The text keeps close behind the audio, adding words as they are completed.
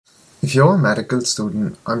If you're a medical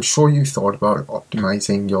student, I'm sure you thought about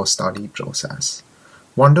optimizing your study process.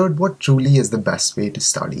 Wondered what truly is the best way to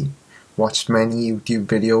study. Watched many YouTube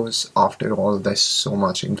videos. After all, there's so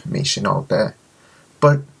much information out there.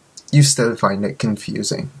 But you still find it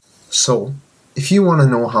confusing. So, if you want to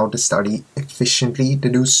know how to study efficiently to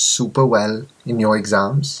do super well in your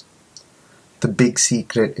exams, the big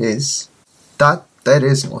secret is that there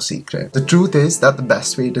is no secret. The truth is that the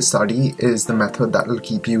best way to study is the method that will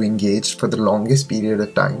keep you engaged for the longest period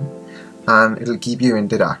of time, and it'll keep you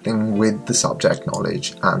interacting with the subject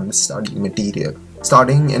knowledge and the study material.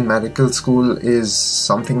 Studying in medical school is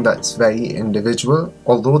something that's very individual,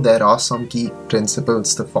 although there are some key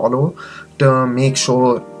principles to follow to make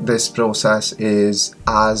sure this process is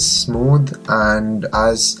as smooth and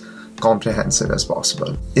as comprehensive as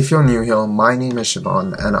possible. If you're new here, my name is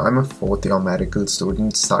Siobhan and I'm a 4th year medical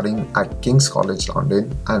student studying at King's College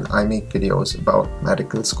London, and I make videos about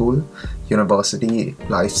medical school, university,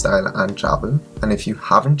 lifestyle and travel. And if you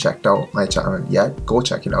haven't checked out my channel yet, go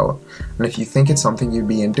check it out. And if you think it's something you'd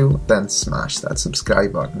be into, then smash that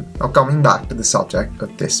subscribe button. Now, coming back to the subject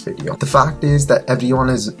of this video, the fact is that everyone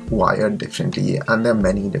is wired differently and there are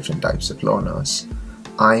many different types of learners.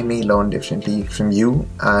 I may learn differently from you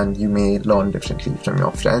and you may learn differently from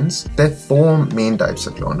your friends. There are 4 main types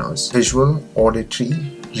of learners: visual, auditory,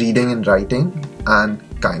 reading and writing, and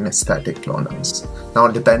kinesthetic learners. Now,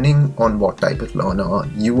 depending on what type of learner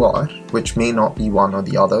you are, which may not be one or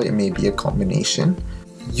the other, it may be a combination,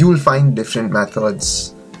 you'll find different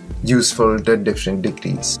methods useful to different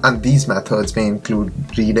degrees. And these methods may include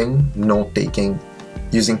reading, note-taking,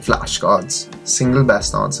 using flashcards, single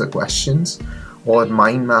best answer questions, or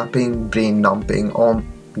mind mapping, brain dumping, or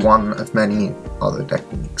one of many other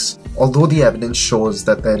techniques. Although the evidence shows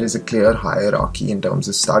that there is a clear hierarchy in terms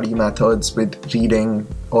of study methods, with reading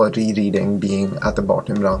or rereading being at the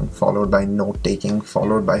bottom rung, followed by note-taking,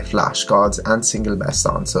 followed by flashcards and single best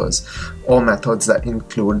answers, or methods that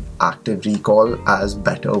include active recall as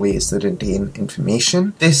better ways to retain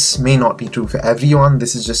information. This may not be true for everyone.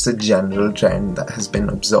 This is just a general trend that has been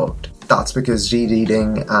observed. That's because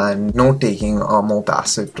rereading and note-taking are more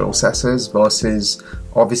passive processes versus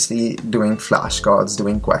obviously doing flashcards,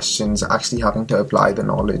 doing questions, actually having to apply the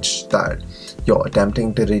knowledge that you're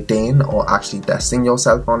attempting to retain or actually testing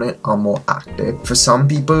yourself on it are more active. For some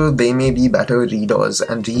people, they may be better readers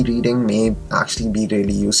and rereading may actually be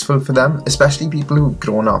really useful for them, especially people who've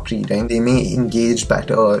grown up reading. They may engage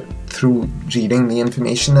better through reading the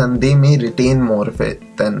information and they may retain more of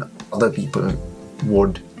it than other people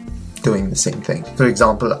would doing the same thing. For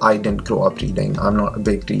example, I didn't grow up reading. I'm not a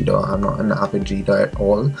big reader. I'm not an avid reader at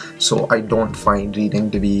all. So I don't find reading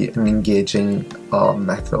to be an engaging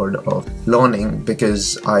method of learning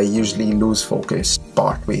because I usually lose focus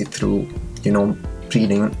partway through,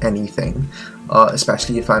 reading anything,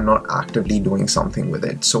 especially if I'm not actively doing something with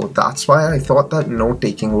it. So that's why I thought that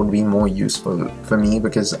note-taking would be more useful for me,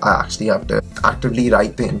 because I actually have to actively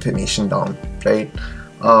write the information down, right?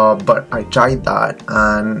 But I tried that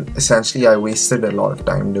and essentially I wasted a lot of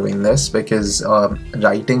time doing this because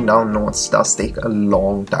writing down notes does take a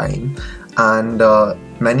long time, and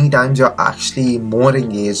many times you're actually more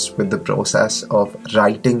engaged with the process of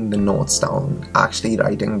writing the notes down, actually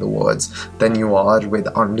writing the words, than you are with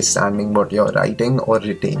understanding what you're writing or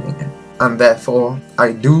retaining it. And therefore,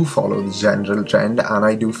 I do follow the general trend and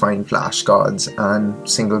I do find flashcards and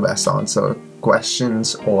single best answer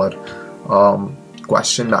questions or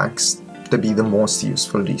question banks to be the most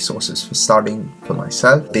useful resources for studying for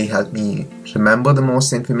myself. They help me remember the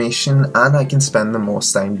most information and I can spend the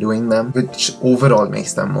most time doing them, which overall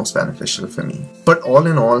makes them most beneficial for me. But all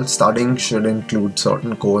in all, studying should include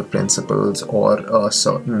certain core principles or a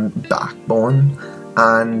certain backbone,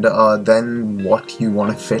 and then what you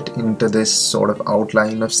want to fit into this sort of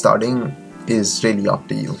outline of studying is really up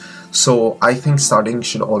to you. So I think studying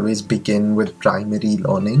should always begin with primary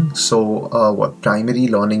learning. So what primary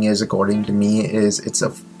learning is, according to me, is it's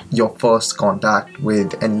your first contact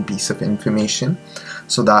with any piece of information.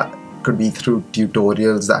 So that could be through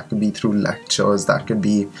tutorials, that could be through lectures, that could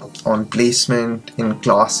be on placement in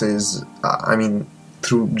classes,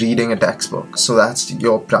 through reading a textbook. So that's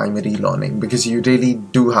your primary learning, because you really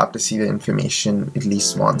do have to see the information at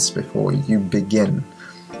least once before you begin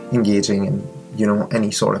engaging in any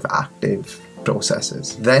sort of active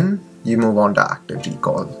processes. Then you move on to active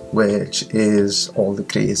recall, which is all the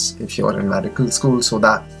craze if you're in medical school. So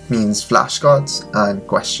that means flashcards and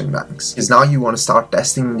question banks, because now you want to start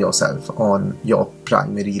testing yourself on your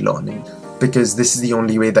primary learning. because this is the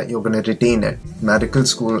only way that you're going to retain it. Medical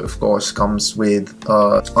school, of course, comes with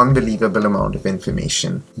an unbelievable amount of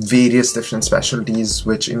information, various different specialties,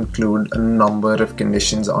 which include a number of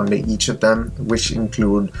conditions under each of them, which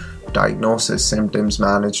include diagnosis, symptoms,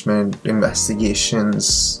 management,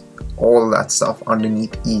 investigations, all that stuff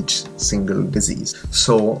underneath each single disease.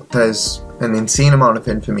 So there's an insane amount of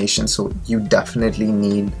information, so you definitely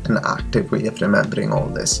need an active way of remembering all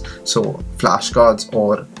this. So flashcards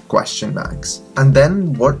or question banks. And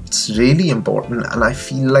then what's really important, and I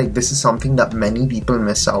feel like this is something that many people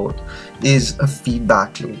miss out, is a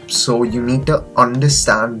feedback loop. So you need to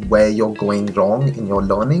understand where you're going wrong in your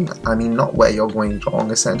learning. I mean, not where you're going wrong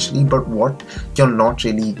essentially, but what you're not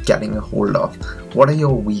really getting a hold of. What are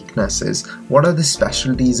your weaknesses? What are the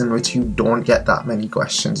specialties in which you don't get that many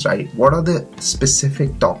questions right? What are the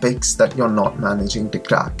specific topics that you're not managing to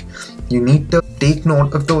crack? You need to take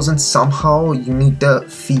note of those, and somehow you need to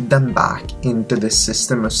feed them back into this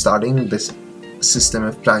system of studying, this system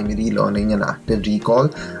of primary learning and active recall,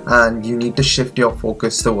 and you need to shift your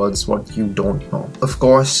focus towards what you don't know. Of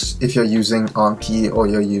course, if you're using Anki or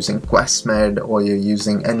you're using QuestMed or you're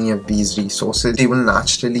using any of these resources, they will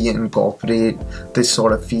naturally incorporate this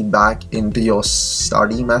sort of feedback into your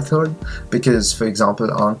study method. Because, for example,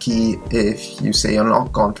 Anki, if you say you're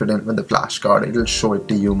not confident with the flashcard, it'll show it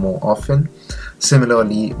to you more often.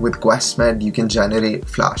 Similarly, with QuestMed, you can generate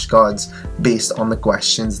flashcards based on the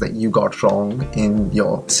questions that you got wrong in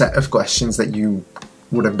your set of questions that you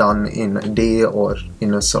would have done in a day or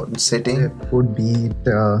in a certain sitting. It would be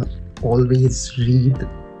to always read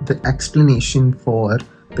the explanation for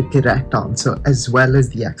the correct answer as well as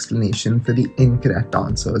the explanation for the incorrect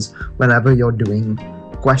answers whenever you're doing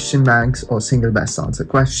question banks or single best answer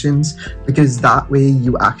questions, because that way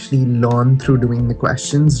you actually learn through doing the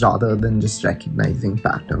questions rather than just recognizing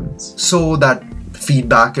patterns. So that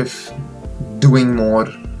feedback of doing more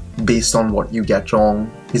based on what you get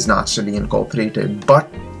wrong is naturally incorporated, but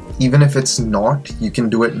even if it's not, you can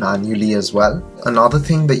do it manually as well. Another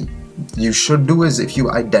thing that you should do is, if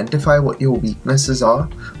you identify what your weaknesses are,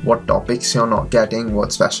 what topics you're not getting,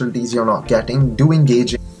 what specialties you're not getting, do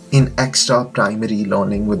engage in extra primary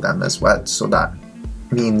learning with them as well. So that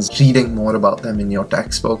means reading more about them in your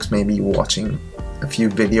textbooks, maybe watching a few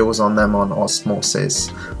videos on them on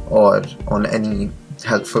osmosis or on any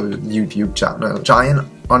helpful YouTube channel. Try and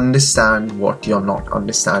understand what you're not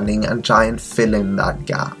understanding and try and fill in that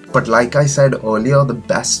gap. But like I said earlier, the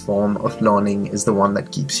best form of learning is the one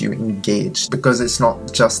that keeps you engaged, because it's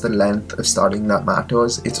not just the length of studying that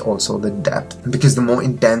matters, it's also the depth. Because the more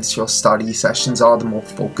intense your study sessions are, the more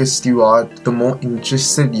focused you are, the more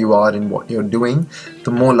interested you are in what you're doing,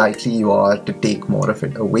 the more likely you are to take more of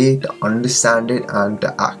it away, to understand it, and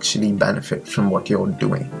to actually benefit from what you're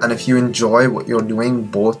doing. And if you enjoy what you're doing,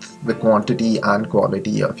 both the quantity and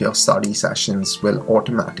quality of your study sessions will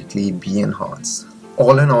automatically be enhanced.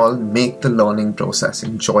 All in all, make the learning process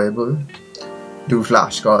enjoyable. Do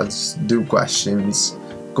flashcards, do questions,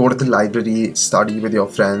 go to the library, study with your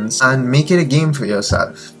friends, and make it a game for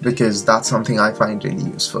yourself, because that's something I find really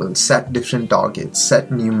useful. Set different targets,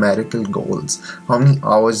 set numerical goals. How many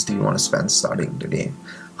hours do you want to spend studying today?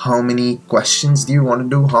 How many questions do you want to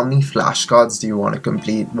do? How many flashcards do you want to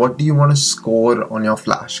complete? What do you want to score on your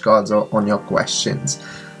flashcards or on your questions?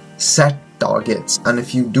 Set targets, and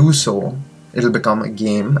if you do so, it'll become a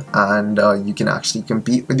game, and you can actually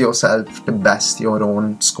compete with yourself to best your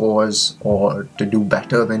own scores or to do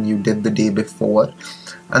better than you did the day before.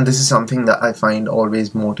 And this is something that I find always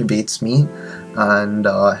motivates me and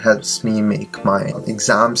helps me make my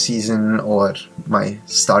exam season or my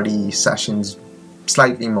study sessions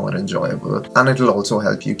slightly more enjoyable, and it'll also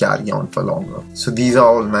help you carry on for longer. So these are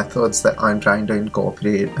all methods that I'm trying to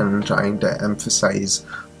incorporate and trying to emphasize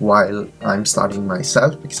while I'm studying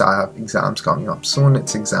myself, because I have exams coming up soon.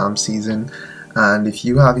 It's exam season, and if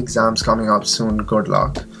you have exams coming up soon, good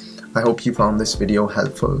luck. I hope you found this video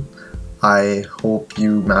helpful. I hope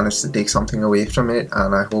you managed to take something away from it,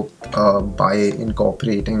 and I hope by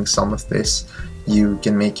incorporating some of this, you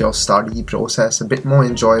can make your study process a bit more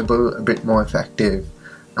enjoyable, a bit more effective,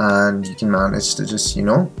 and you can manage to just,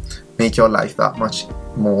 make your life that much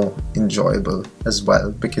more enjoyable as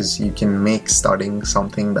well, because you can make studying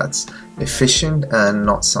something that's efficient and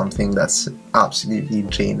not something that's absolutely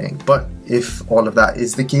draining. But if all of that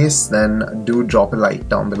is the case, then do drop a like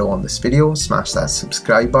down below on this video, smash that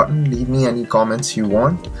subscribe button, leave me any comments you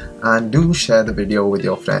want, and do share the video with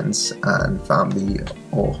your friends and family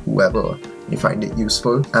or whoever you find it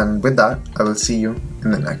useful. And with that, I will see you in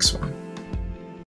the next one.